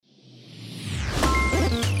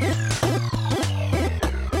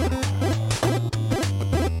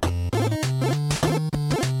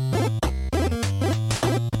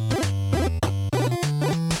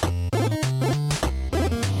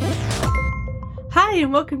Hi,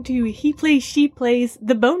 and welcome to He Plays, She Plays,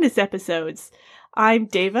 the bonus episodes. I'm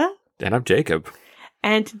Deva. And I'm Jacob.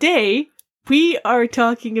 And today, we are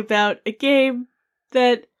talking about a game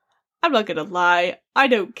that, I'm not gonna lie, I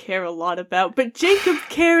don't care a lot about, but Jacob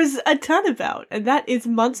cares a ton about, and that is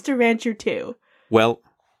Monster Rancher 2. Well,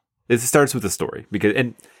 it starts with a story,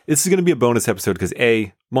 and this is going to be a bonus episode because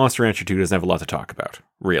A, Monster Rancher 2 doesn't have a lot to talk about,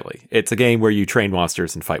 really. It's a game where you train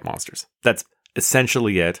monsters and fight monsters. That's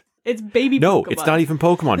essentially it. It's baby No, Pokemon. It's not even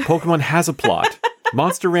Pokemon. Pokemon has a plot.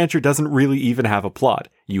 Monster Rancher doesn't really even have a plot.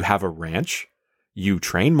 You have a ranch, you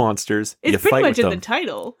train monsters, It's you pretty fight much with in them. the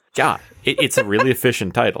title. Yeah, it's a really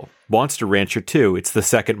efficient title. Monster Rancher 2, it's the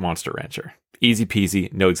second Monster Rancher. Easy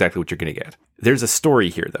peasy, know exactly what you're going to get. There's a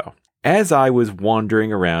story here, though. As I was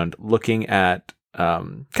wandering around looking at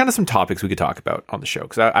kind of some topics we could talk about on the show,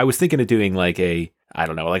 because I was thinking of doing like a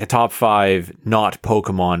top 5 not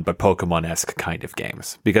Pokemon, but Pokemon-esque kind of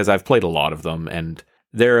games, because I've played a lot of them, and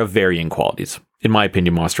they're of varying qualities. In my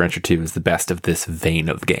opinion, Monster Rancher 2 is the best of this vein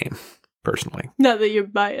of game, personally. Not that you're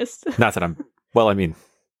biased. Not that I'm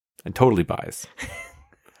totally biased.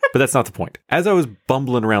 But that's not the point. As I was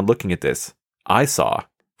bumbling around looking at this, I saw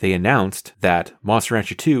they announced that Monster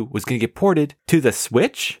Rancher 2 was going to get ported to the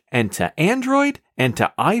Switch and to Android and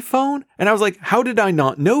to iPhone. And I was like, how did I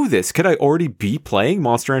not know this? Could I already be playing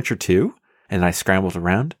Monster Rancher 2? And I scrambled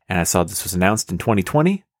around and I saw this was announced in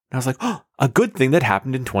 2020. And I was like, oh, a good thing that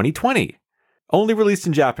happened in 2020. Only released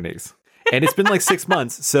in Japanese. And it's been like 6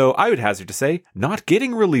 months, so I would hazard to say, not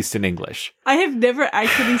getting released in English. I have never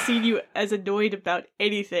actually seen you as annoyed about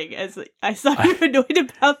anything as I saw you annoyed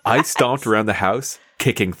about that. I stomped around the house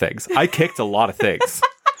kicking things. I kicked a lot of things.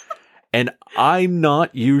 And I'm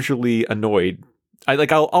not usually annoyed.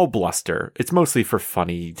 I'll bluster. It's mostly for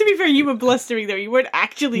funny. To be fair, you were blustering though. You weren't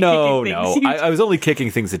actually kicking things. No. I was only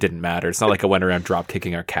kicking things that didn't matter. It's not like I went around drop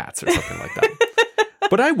kicking our cats or something like that.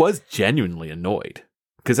 But I was genuinely annoyed.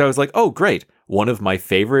 Because I was like, oh, great. One of my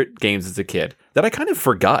favorite games as a kid that I kind of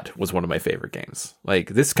forgot was one of my favorite games. Like,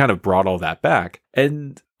 this kind of brought all that back.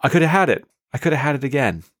 And I could have had it. I could have had it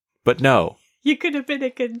again. But no. You could have been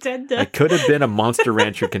a contender. I could have been a Monster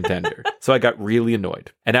Rancher contender. So I got really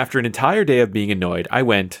annoyed. And after an entire day of being annoyed, I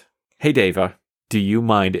went, hey, Deva, do you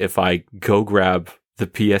mind if I go grab the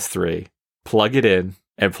PS3, plug it in,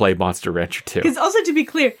 and play Monster Rancher 2? Because also, to be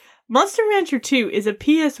clear, Monster Rancher 2 is a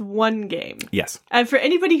PS1 game. Yes. And for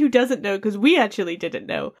anybody who doesn't know, because we actually didn't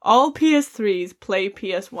know, all PS3s play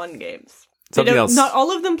PS1 games. Something else. Not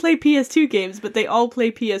all of them play PS2 games, but they all play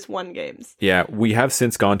PS1 games. Yeah, we have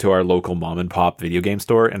since gone to our local mom and pop video game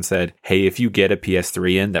store and said, hey, if you get a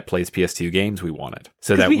PS3 in that plays PS2 games, we want it.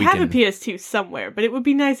 So that we have a PS2 somewhere, but it would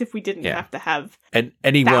be nice if we didn't have to have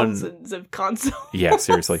thousands of consoles. Yeah,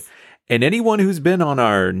 seriously. And anyone who's been on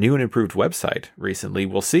our new and improved website recently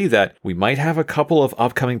will see that we might have a couple of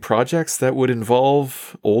upcoming projects that would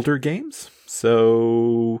involve older games.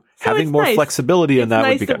 So having more flexibility on that would be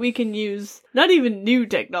good. It's nice that we can use not even new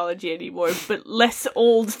technology anymore, but less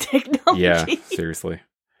old technology. Yeah, seriously.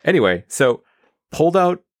 Anyway, so pulled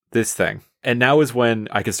out this thing. And now is when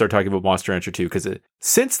I can start talking about Monster Rancher 2, because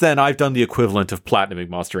since then I've done the equivalent of platinuming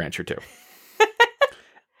Monster Rancher 2.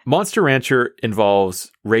 Monster Rancher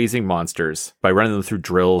involves raising monsters by running them through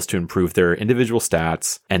drills to improve their individual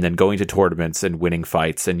stats, and then going to tournaments and winning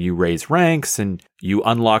fights, and you raise ranks, and you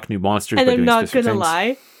unlock new monsters by doing specific things. And I'm not gonna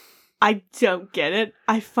lie, I don't get it.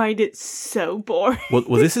 I find it so boring.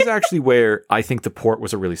 Well, this is actually where I think the port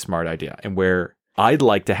was a really smart idea, and where I'd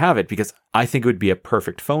like to have it, because I think it would be a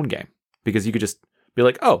perfect phone game. Because you could just be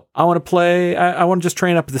like, oh, I want to play, I want to just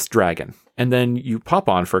train up this dragon. And then you pop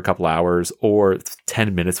on for a couple hours or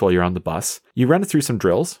 10 minutes while you're on the bus. You run it through some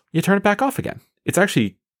drills, you turn it back off again.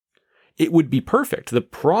 It would be perfect. The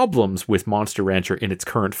problems with Monster Rancher in its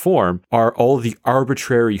current form are all the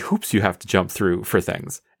arbitrary hoops you have to jump through for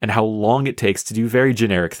things and how long it takes to do very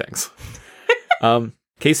generic things.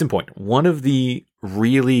 Case in point, one of the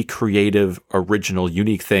really creative, original,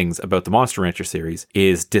 unique things about the Monster Rancher series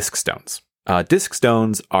is disc stones. Disc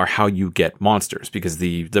stones are how you get monsters, because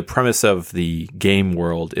the premise of the game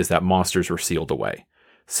world is that monsters were sealed away.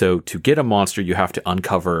 So to get a monster, you have to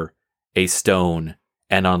uncover a stone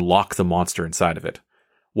and unlock the monster inside of it.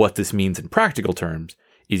 What this means in practical terms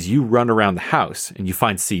is you run around the house and you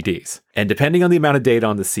find CDs. And depending on the amount of data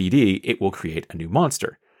on the CD, it will create a new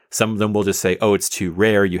monster. Some of them will just say, oh, it's too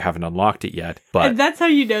rare, you haven't unlocked it yet. And that's how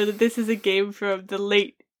you know that this is a game from the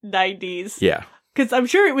late 90s. Yeah. Because I'm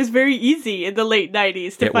sure it was very easy in the late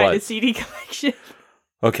 90s to find a CD collection.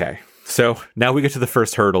 Okay, so now we get to the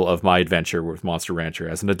first hurdle of my adventure with Monster Rancher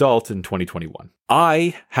as an adult in 2021.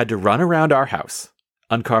 I had to run around our house,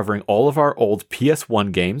 uncovering all of our old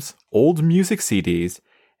PS1 games, old music CDs,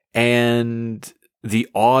 and the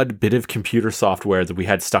odd bit of computer software that we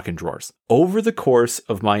had stuck in drawers. Over the course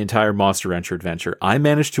of my entire Monster Rancher adventure, I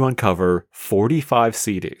managed to uncover 45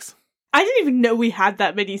 CDs. I didn't even know we had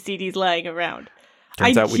that many CDs lying around.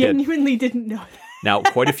 Turns out we did. I genuinely didn't know that. Now,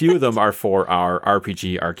 quite a few of them are for our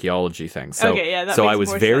RPG archaeology thing. So, okay, yeah, that so makes I was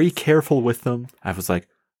more very sense. careful with them. I was like,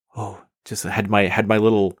 just had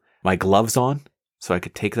my gloves on so I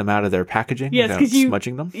could take them out of their packaging Yes, without 'cause you-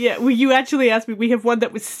 smudging them. Yeah, well, you actually asked me, we have one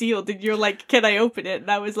that was sealed, and you're like, can I open it?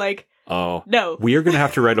 And I was like, Oh, no. we are going to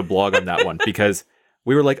have to write a blog on that one because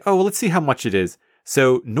we were like, well, let's see how much it is.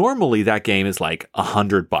 So normally that game is like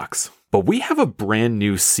 $100, but we have a brand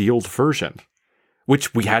new sealed version,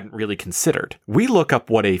 which we hadn't really considered. We look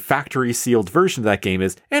up what a factory sealed version of that game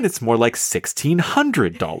is, and it's more like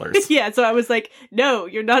 $1,600. Yeah, so I was like, no,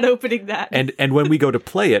 you're not opening that. And when we go to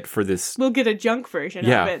play it for this, We'll get a junk version of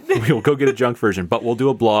yeah, it. we'll go get a junk version, but we'll do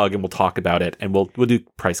a blog and we'll talk about it, and we'll do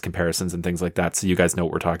price comparisons and things like that, so you guys know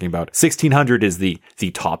what we're talking about. $1,600 is the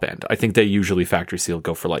top end. I think they usually factory sealed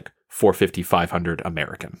go for like $450, $500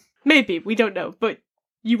 American. Maybe, we don't know, but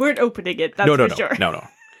you weren't opening it, that's No. for sure. No.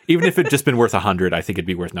 Even if it'd just been worth $100, I think it'd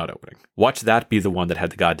be worth not opening. Watch that be the one that had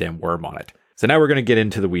the goddamn worm on it. So now we're going to get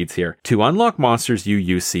into the weeds here. To unlock monsters, you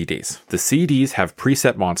use CDs. The CDs have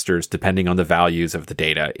preset monsters depending on the values of the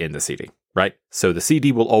data in the CD, right? So the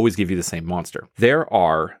CD will always give you the same monster. There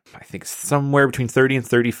are, I think, somewhere between 30 and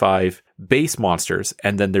 35 base monsters,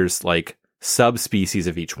 and then there's like subspecies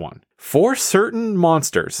of each one. For certain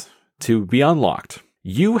monsters to be unlocked,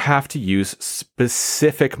 you have to use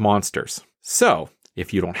specific monsters. So,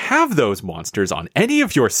 if you don't have those monsters on any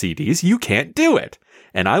of your CDs, you can't do it.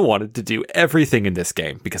 And I wanted to do everything in this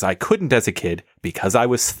game because I couldn't as a kid because I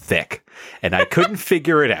was thick and I couldn't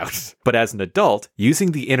figure it out. But as an adult,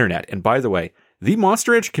 using the internet, and by the way, the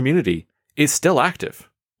Monster Edge community is still active,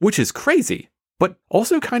 which is crazy, but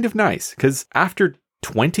also kind of nice because after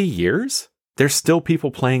 20 years, there's still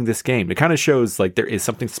people playing this game. It kind of shows like there is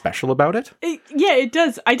something special about it. Yeah, it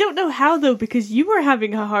does. I don't know how though, because you were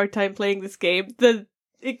having a hard time playing this game.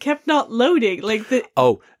 It kept not loading. Like the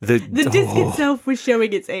disc itself was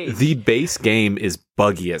showing its age. The base game is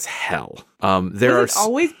buggy as hell. Is it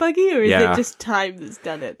always buggy, or is Yeah. it just time that's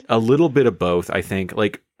done it? A little bit of both, I think.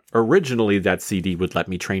 Like originally that CD would let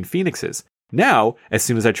me train phoenixes. Now, as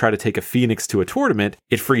soon as I try to take a phoenix to a tournament,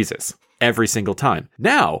 it freezes every single time.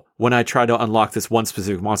 Now, when I try to unlock this one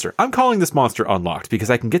specific monster, I'm calling this monster unlocked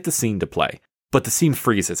because I can get the scene to play, but the scene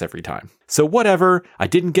freezes every time. So whatever, I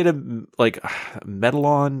didn't get a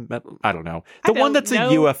Metalon, I don't know. The one that's a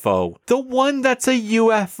UFO. The one that's a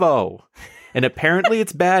UFO. And apparently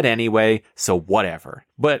it's bad anyway, so whatever.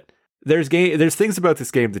 But there's things about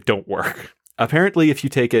this game that don't work. Apparently if you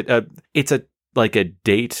take it, it's a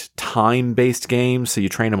date time based game. So you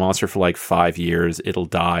train a monster for like 5 years, it'll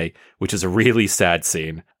die, which is a really sad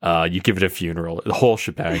scene. You give it a funeral, the whole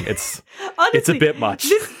shebang. It's Honestly, it's a bit much.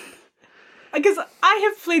 Because I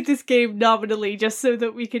have played this game nominally just so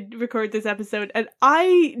that we could record this episode, and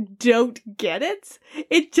I don't get it.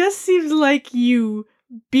 It just seems like you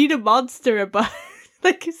beat a monster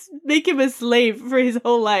like make him a slave for his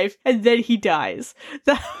whole life, and then he dies.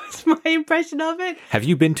 That was my impression of it. Have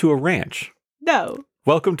you been to a ranch? No.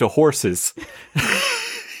 Welcome to horses. Well,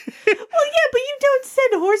 yeah, but you don't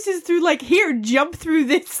send horses through, like, here, jump through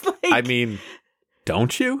this, like... I mean,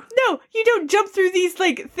 don't you? No, you don't jump through these,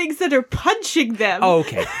 like, things that are punching them. Oh,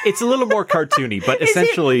 okay. It's a little more cartoony, but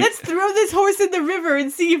essentially... Let's throw this horse in the river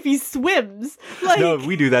and see if he swims. Like, No,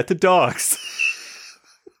 we do that to dogs.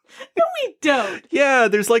 No, we don't. Yeah,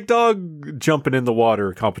 there's like dog jumping in the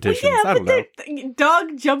water competitions. Yeah, I don't know.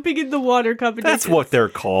 Dog jumping in the water competition. That's what they're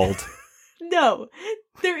called. No,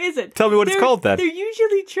 there isn't. Tell me what it's called then. They're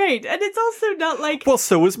usually trained, and it's also not like... Well,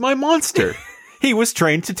 so was my monster. He was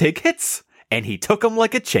trained to take hits, and he took them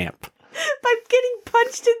like a champ. By getting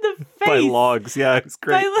punched in the face. By logs, yeah, it's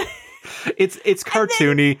great. It's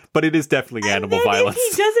cartoony, but it is definitely animal violence.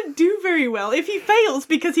 If he doesn't do very well, if he fails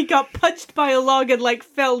because he got punched by a log and, like,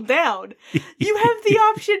 fell down, you have the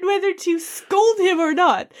option whether to scold him or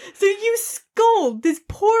not. So you scold this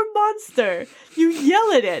poor monster. You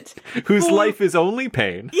yell at it. Whose life is only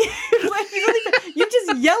pain. You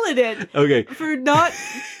just yell at it. Okay. For not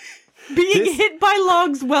being hit by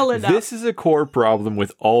logs well enough. This is a core problem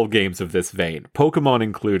with all games of this vein, Pokemon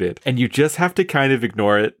included, and you just have to kind of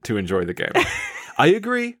ignore it to enjoy the game. I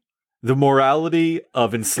agree. The morality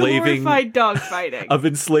of enslaving glorified dog fighting. of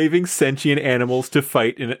enslaving sentient animals to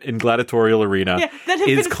fight in gladiatorial arena that have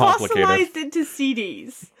is been complicated. fossilized into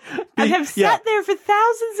CDs and have sat there for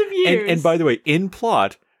thousands of years. And by the way, in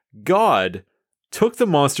plot, God took the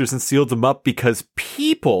monsters and sealed them up because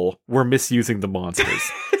people were misusing the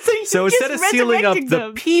monsters. So instead of sealing up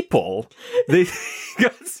the people, they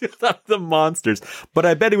got sealed up the monsters. But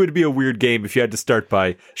I bet it would be a weird game if you had to start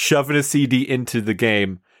by shoving a CD into the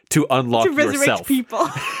game to unlock to resurrect yourself. People.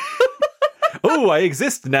 Oh, I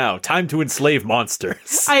exist now. Time to enslave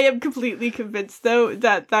monsters. I am completely convinced, though,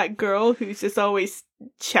 that girl who's just always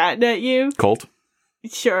chatting at you. Colt?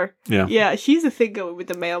 Sure. Yeah. Yeah, she's a thing going with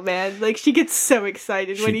the mailman. Like, she gets so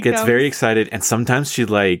excited when he comes. She gets very excited, and sometimes she,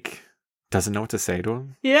 like, doesn't know what to say to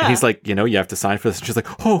him. Yeah. And he's like, you know, you have to sign for this. And she's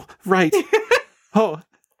like, oh, right. Oh,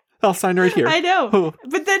 I'll sign right here. I know. Oh.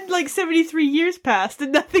 But then, like, 73 years passed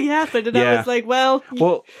and nothing happened. And I was like, well...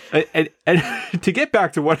 Well, and to get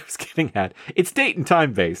back to what I was getting at, it's date and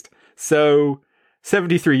time based. So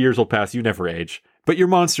 73 years will pass. You never age. But your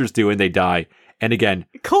monsters do, and they die. And again...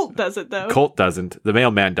 Colt doesn't, though. Colt doesn't. The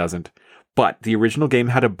mailman doesn't. But the original game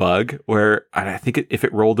had a bug where I think if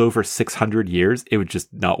it rolled over 600 years, it would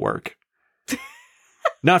just not work.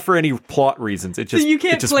 Not for any plot reasons. It just so you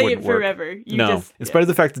can't play it work. forever. In spite of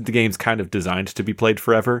the fact that the game's kind of designed to be played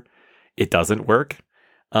forever, it doesn't work.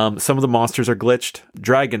 Some of the monsters are glitched.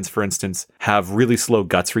 Dragons, for instance, have really slow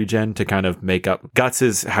guts regen to kind of make up. Guts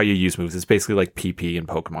is how you use moves. It's basically like PP in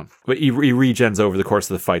Pokemon. But he regens over the course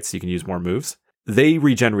of the fight so you can use more moves. They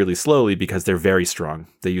regen really slowly because they're very strong.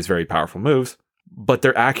 They use very powerful moves. But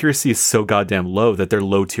their accuracy is so goddamn low that they're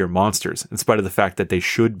low-tier monsters, in spite of the fact that they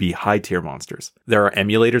should be high-tier monsters. There are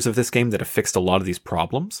emulators of this game that have fixed a lot of these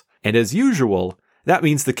problems, and as usual, that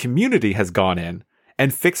means the community has gone in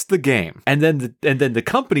and fixed the game. And then the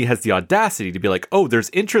company has the audacity to be like, oh, there's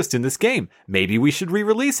interest in this game. Maybe we should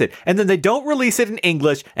re-release it. And then they don't release it in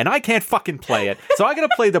English, and I can't fucking play it. So I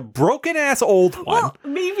gotta play the broken-ass old one. Well,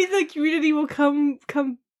 maybe the community will come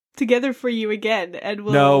together for you again, and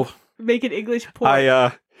will... No. Make an English port.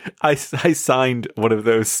 I signed one of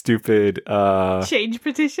those stupid change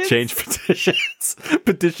petitions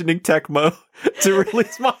petitioning Tecmo to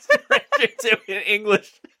release Monster Rancher 2 in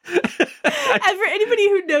English. And for anybody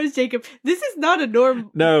who knows Jacob, this is not a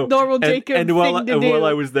normal Jacob thing to do. While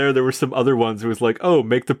I was there were some other ones who was like, oh,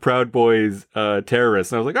 make the Proud Boys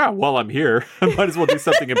terrorists. And I was like, oh, well, I'm here. I might as well do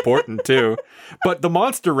something important too. But the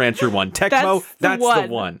Monster Rancher one, Tecmo, that's the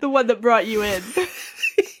one. The one that brought you in.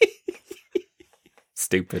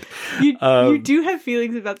 Stupid. You do have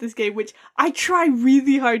feelings about this game, which I try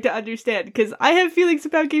really hard to understand, because I have feelings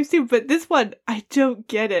about games too, but this one, I don't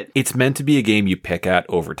get it. It's meant to be a game you pick at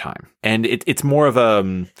over time. And it's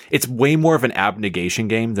way more of an abnegation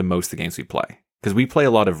game than most of the games we play. Because we play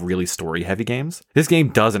a lot of really story-heavy games. This game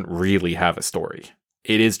doesn't really have a story.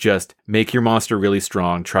 It is just, make your monster really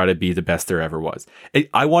strong, try to be the best there ever was.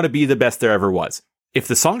 I want to be the best there ever was. If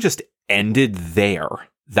the song just ended there,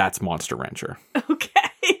 that's Monster Rancher. Okay.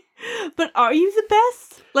 But are you the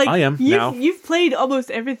best? Like, I am now. You've played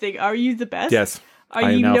almost everything. Are you the best? Yes.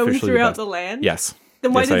 Are you known throughout the land? Yes.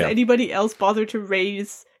 Then why does anybody else bother to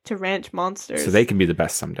ranch monsters? So they can be the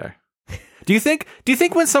best someday. Do you think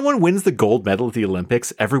when someone wins the gold medal at the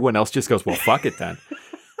Olympics, everyone else just goes, well, fuck it then?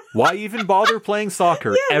 Why even bother playing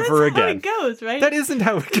soccer ever again? That's how it goes, right? That isn't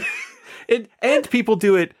how it goes. And people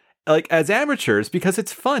do it like as amateurs because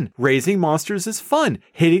it's fun. Raising monsters is fun.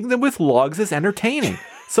 Hitting them with logs is entertaining.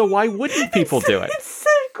 So why wouldn't people do it? It's so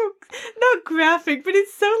not graphic, but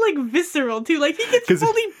it's so like visceral too. Like he gets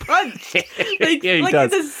fully punched. Like, yeah, he like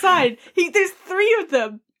does. at the side. There's 3 of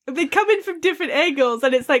them. They come in from different angles,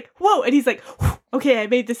 and it's like, whoa! And he's like, okay, I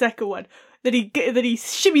made the second one. Then he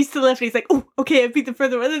shimmies to the left, and he's like, oh, okay, I beat the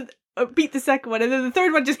further one. And then beat the second one, and then the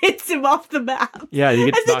third one just hits him off the map. Yeah, you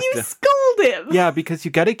get and then you scold him. Yeah, because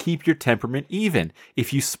you got to keep your temperament even.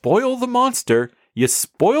 If you spoil the monster, you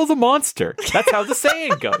spoil the monster. That's how the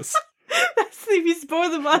saying goes. If you spoil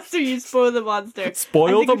the monster, you spoil the monster.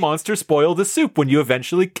 Spoil the monster, spoil the soup when you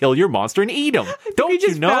eventually kill your monster and eat him. Don't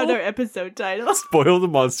you know? Found our episode title. Spoil the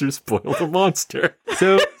monster, spoil the monster.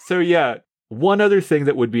 So yeah, one other thing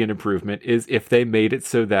that would be an improvement is if they made it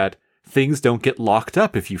so that things don't get locked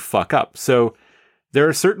up if you fuck up. So there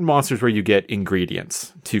are certain monsters where you get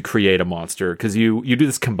ingredients to create a monster because you do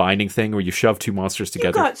this combining thing where you shove 2 monsters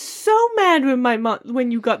together. You got so mad when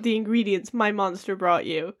you got the ingredients my monster brought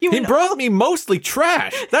you. He brought me mostly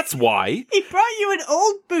trash. That's why. He brought you an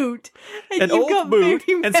old boot. And an old boot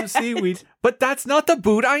and some seaweed. But that's not the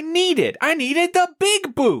boot I needed. I needed the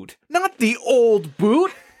big boot, not the old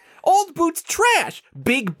boot. Old boot's trash.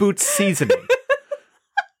 Big boot's seasoning.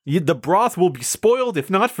 The broth will be spoiled if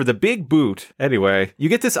not for the big boot. Anyway, you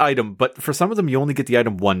get this item, but for some of them, you only get the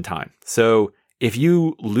item one time. So if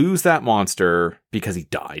you lose that monster because he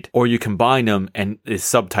died, or you combine them and his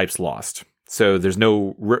subtype's lost, so there's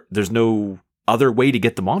no other way to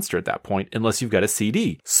get the monster at that point unless you've got a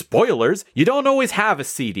CD. Spoilers, you don't always have a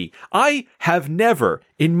CD. I have never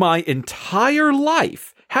in my entire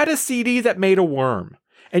life had a CD that made a worm.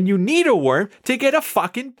 And you need a worm to get a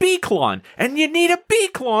fucking Beaklon. And you need a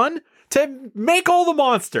Beaklon to make all the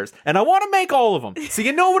monsters. And I want to make all of them. So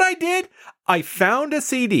you know what I did? I found a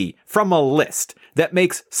CD from a list that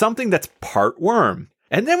makes something that's part worm.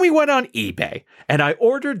 And then we went on eBay and I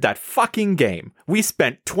ordered that fucking game. We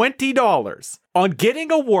spent $20 on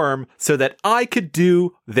getting a worm so that I could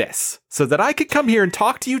do this. So that I could come here and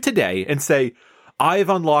talk to you today and say, I've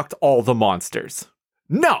unlocked all the monsters.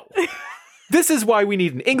 No! This is why we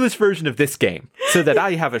need an English version of this game. So that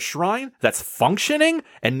I have a shrine that's functioning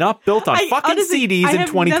and not built on honestly, CDs in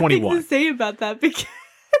 2021. I have nothing to say about that because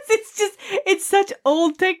it's such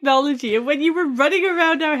old technology. And when you were running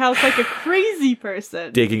around our house like a crazy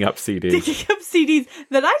person, digging up CDs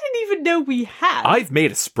that I didn't even know we had. I've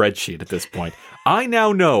made a spreadsheet at this point. I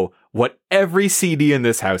now know what every CD in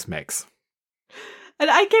this house makes. And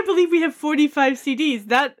I can't believe we have 45 CDs.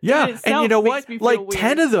 That and you know what? Like weird.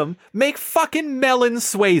 10 of them make fucking melon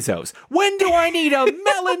Suezos. When do I need a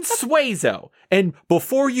melon Suezo? And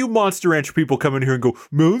before you Monster Rancher people come in here and go,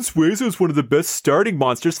 Melon Suezo is one of the best starting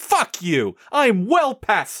monsters. Fuck you. I'm well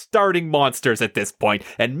past starting monsters at this point,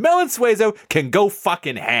 and Melon Suezo can go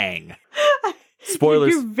fucking hang.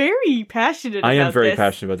 Spoilers. You're very passionate about this. I am very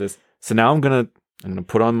passionate about this. So now I'm gonna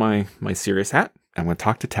put on my serious hat. I'm gonna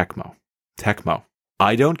talk to Tecmo. Tecmo.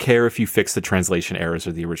 I don't care if you fix the translation errors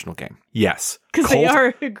of the original game. Yes. Because they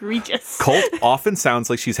are egregious. Colt often sounds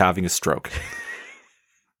like she's having a stroke.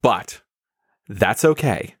 But that's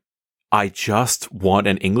okay. I just want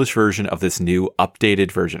an English version of this new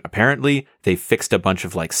updated version. Apparently, they fixed a bunch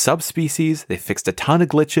of like subspecies. They fixed a ton of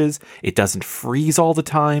glitches. It doesn't freeze all the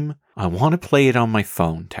time. I want to play it on my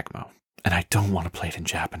phone, Tecmo. And I don't want to play it in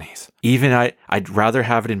Japanese. I'd rather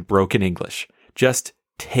have it in broken English. Just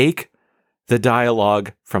take the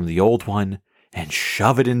dialogue from the old one and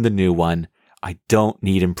shove it in the new one. I don't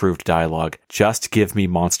need improved dialogue. Just give me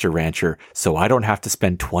Monster Rancher so I don't have to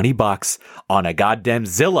spend $20 on a goddamn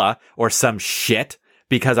Zilla or some shit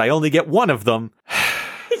because I only get one of them.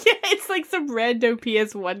 Yeah, it's like some rando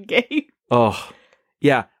PS1 game. Oh,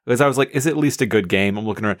 yeah. Because I was like, is it at least a good game? I'm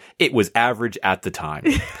looking around. It was average at the time.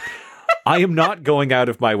 I am not going out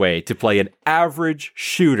of my way to play an average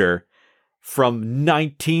shooter from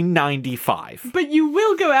 1995. But you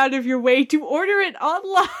will go out of your way to order it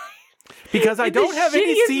online. Because I don't have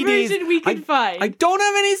any CDs version we can find. I don't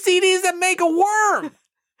have any CDs that make a worm.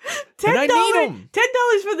 And I need them.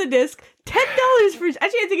 $10 for the disc. $10 for... Actually,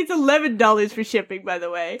 I think it's $11 for shipping, by the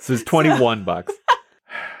way. So it's $21.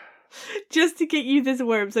 Just to get you this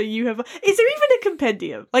worm so you have... Is there even a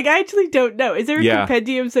compendium? Like, I actually don't know. Is there a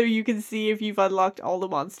compendium so you can see if you've unlocked all the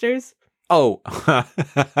monsters? Oh,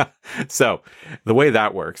 so the way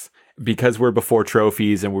that works, because we're before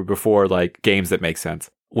trophies and we're before like games that make sense,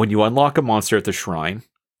 when you unlock a monster at the shrine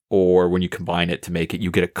or when you combine it to make it,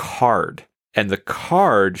 you get a card. And the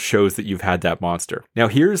card shows that you've had that monster. Now,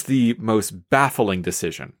 here's the most baffling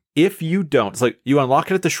decision. If you don't, it's like you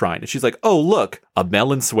unlock it at the shrine and she's like, oh, look, a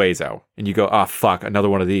melon Suezo. And you go, oh, fuck, another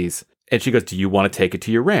one of these. And she goes, do you want to take it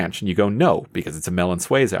to your ranch? And you go, no, because it's a melon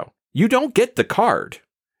Suezo. You don't get the card.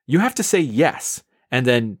 You have to say yes and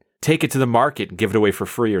then take it to the market and give it away for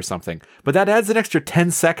free or something. But that adds an extra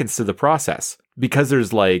 10 seconds to the process because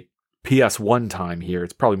there's like PS1 time here.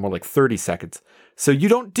 It's probably more like 30 seconds. So you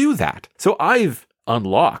don't do that. So I've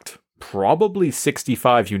unlocked probably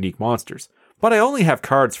 65 unique monsters, but I only have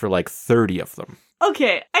cards for like 30 of them.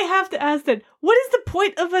 Okay, I have to ask then, what is the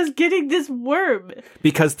point of us getting this worm?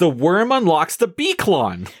 Because the worm unlocks the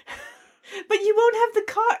Beaklon. But you won't have the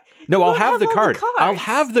card. No, I'll have the card. I'll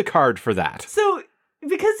have the card for that. So,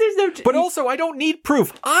 because there's no... But also, I don't need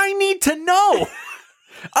proof. I need to know.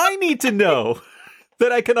 I need to know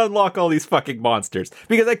that I can unlock all these fucking monsters.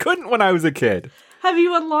 Because I couldn't when I was a kid. Have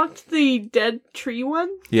you unlocked the dead tree one?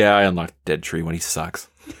 Yeah, I unlocked dead tree one. He sucks.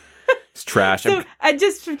 It's trash. So, and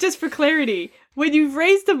just for clarity, when you've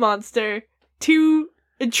raised a monster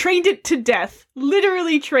and trained it to death,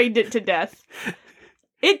 literally trained it to death...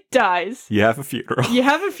 It dies. You have a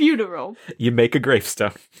funeral. You make a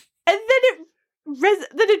gravestone. And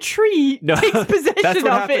then a tree takes possession that's what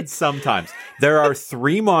of happens it. Sometimes. There are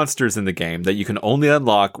 3 monsters in the game that you can only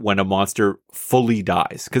unlock when a monster fully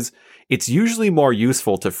dies. Because it's usually more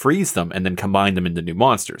useful to freeze them and then combine them into new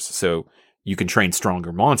monsters. So you can train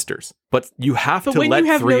stronger monsters. But you have to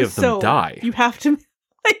let 3 of them die. You have to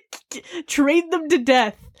train them to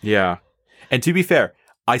death. Yeah. And to be fair,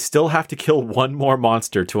 I still have to kill one more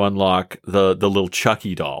monster to unlock the little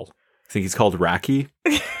Chucky doll. I think he's called Racky.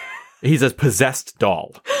 He's a possessed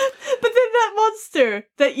doll. But then that monster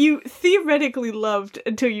that you theoretically loved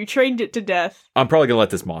until you trained it to death. I'm probably going to let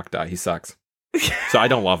this mock die. He sucks. So I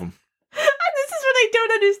don't love him. And this is what I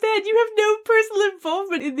don't understand. You have no personal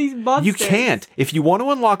involvement in these monsters. You can't. If you want to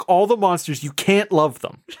unlock all the monsters, you can't love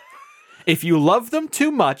them. If you love them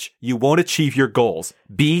too much, you won't achieve your goals.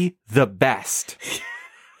 Be the best.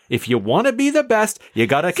 If you want to be the best, you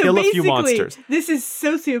gotta kill a few monsters. This is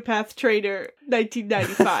Sociopath Trainer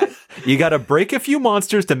 1995. You gotta break a few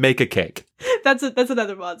monsters to make a cake. That's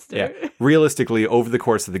another monster. Yeah. Realistically, over the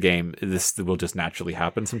course of the game, this will just naturally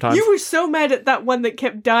happen sometimes. You were so mad at that one that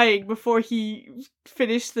kept dying before he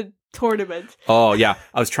finished the tournament. Oh, yeah.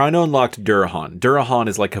 I was trying to unlock Durahan. Durahan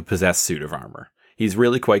is like a possessed suit of armor. He's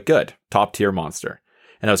really quite good. Top tier monster.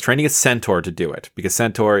 And I was training a Centaur to do it, because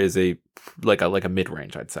Centaur is a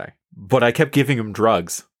mid-range, I'd say. But I kept giving him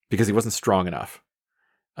drugs because he wasn't strong enough.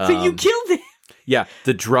 So you killed him? Yeah,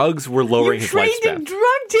 the drugs were lowering his lifespan. You trained and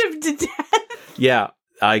drugged him to death? Yeah,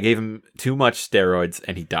 I gave him too much steroids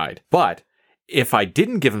and he died. But if I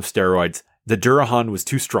didn't give him steroids, the Durahan was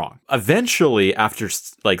too strong. Eventually, after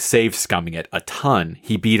save scumming it a ton,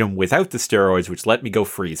 he beat him without the steroids, which let me go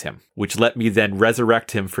freeze him, which let me then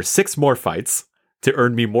resurrect him for 6 more fights to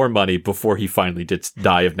earn me more money before he finally did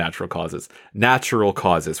die of natural causes. Natural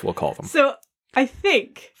causes, we'll call them. So I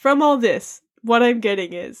think from all this, what I'm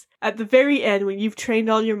getting is, at the very end, when you've trained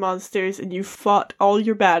all your monsters and you've fought all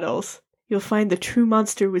your battles, you'll find the true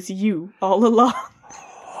monster was you all along.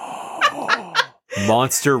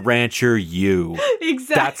 Monster Rancher U.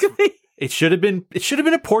 Exactly. It should have been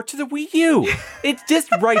a port to the Wii U. It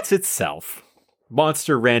just writes itself.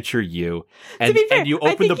 Monster Rancher U. And, to be fair, and you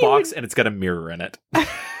open the box and it's got a mirror in it.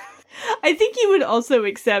 I think you would also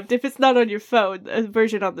accept, if it's not on your phone, a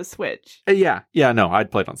version on the Switch. Yeah, no,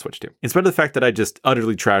 I'd play it on Switch too. In spite of the fact that I just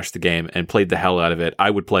utterly trashed the game and played the hell out of it, I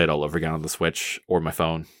would play it all over again on the Switch or my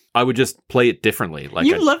phone. I would just play it differently.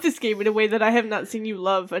 You love this game in a way that I have not seen you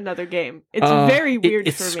love another game. It's very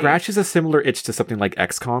weird for me. It scratches a similar itch to something like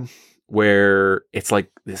XCOM, where it's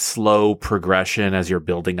like this slow progression as you're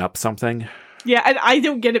building up something. Yeah, and I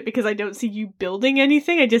don't get it because I don't see you building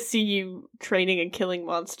anything. I just see you training and killing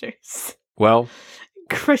monsters. Well,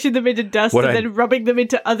 crushing them into dust and then rubbing them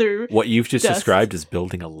into other What you've just described is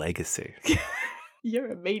building a legacy.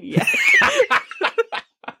 You're a maniac.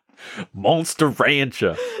 Monster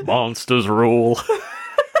Rancher. Monsters rule.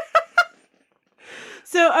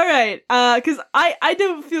 So, all right, because I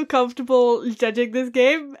don't feel comfortable judging this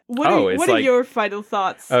game. What are your final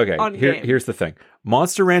thoughts on game? Here's the thing.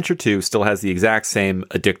 Monster Rancher 2 still has the exact same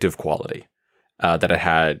addictive quality that it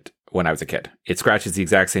had when I was a kid. It scratches the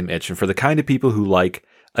exact same itch. And for the kind of people who like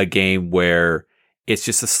a game where it's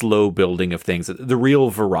just a slow building of things, the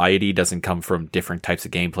real variety doesn't come from different types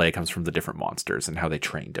of gameplay. It comes from the different monsters and how they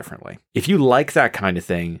train differently. If you like that kind of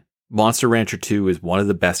thing, Monster Rancher 2 is one of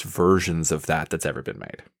the best versions of that that's ever been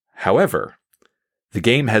made. However, the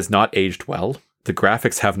game has not aged well. The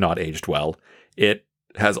graphics have not aged well. It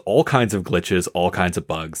has all kinds of glitches, all kinds of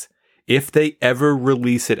bugs. If they ever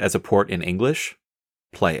release it as a port in English,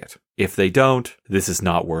 play it. If they don't, this is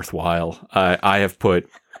not worthwhile. I have put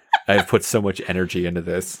so much energy into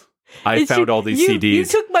this. I found all these CDs. You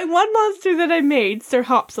took my one monster that I made, Sir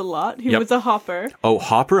Hops-a-Lot, who was a hopper. Oh,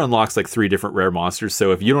 hopper unlocks like 3 different rare monsters,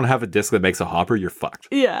 so if you don't have a disc that makes a hopper, you're fucked.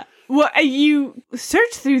 Yeah. Well, you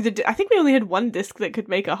searched through I think we only had one disc that could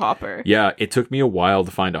make a hopper. Yeah, it took me a while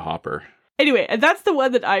to find a hopper. Anyway, and that's the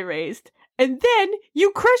one that I raised. And then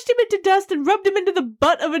you crushed him into dust and rubbed him into the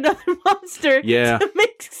butt of another monster to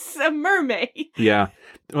make a mermaid. Yeah.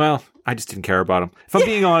 Well, I just didn't care about him. If I'm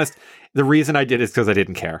being honest, the reason I did is because I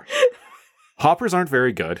didn't care. Hoppers aren't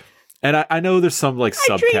very good. And I know there's some like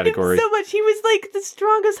subcategory. I trained him so much. He was like the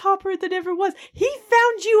strongest hopper that ever was. He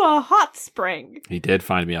found you a hot spring. He did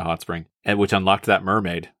find me a hot spring, and which unlocked that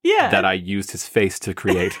mermaid that I used his face to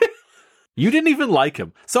create. You didn't even like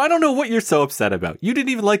him. So I don't know what you're so upset about. You didn't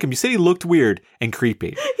even like him. You said he looked weird and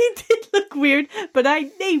creepy. He did look weird, but I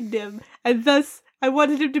named him. And thus, I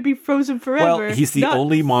wanted him to be frozen forever. Well, he's the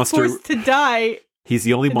only monster forced to die. He's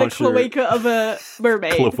the only monster. The cloaca of a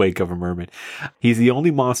mermaid. Cloaca of a mermaid. He's the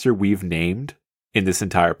only monster we've named in this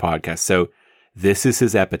entire podcast. So this is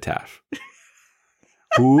his epitaph.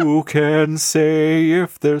 Who can say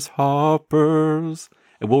if there's hoppers?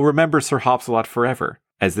 And we'll remember Sir Hops-a-Lot forever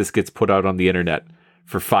as this gets put out on the internet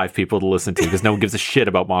for 5 people to listen to because no one gives a shit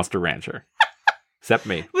about Monster Rancher. Except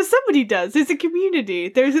me. Well, somebody does. There's a community.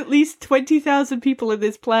 There's at least 20,000 people on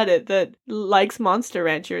this planet that likes Monster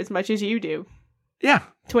Rancher as much as you do. Yeah.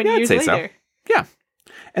 20 years later. So. Yeah.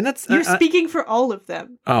 And that's... You're speaking for all of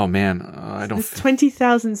them. Oh, man. I don't... There's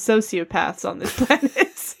 20,000 sociopaths on this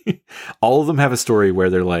planet. All of them have a story where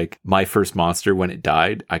they're like, my first monster, when it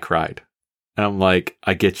died, I cried. And I'm like,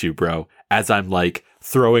 I get you, bro. As I'm like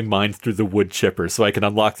throwing mine through the wood chipper so I can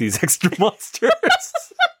unlock these extra monsters.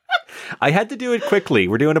 I had to do it quickly.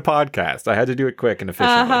 We're doing a podcast. I had to do it quick and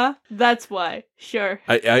efficiently. That's why. Sure.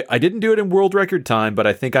 I didn't do it in world record time, but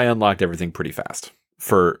I think I unlocked everything pretty fast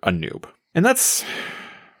for a noob. And that's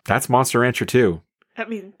Monster Rancher 2. I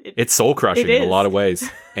mean, it's soul crushing in a lot of ways.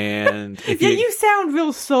 And if you sound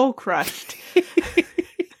real soul crushed.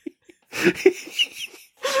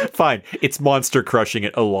 Fine. It's monster crushing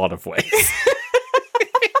in a lot of ways.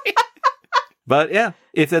 But yeah,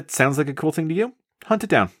 if that sounds like a cool thing to you, hunt it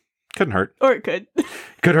down. Couldn't hurt. Or it could.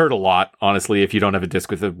 Could hurt a lot, honestly, if you don't have a disc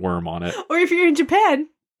with a worm on it. Or if you're in Japan,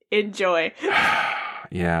 enjoy.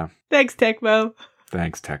 Yeah. Thanks, Tecmo.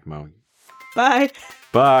 Thanks, Tecmo. Bye.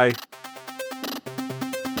 Bye.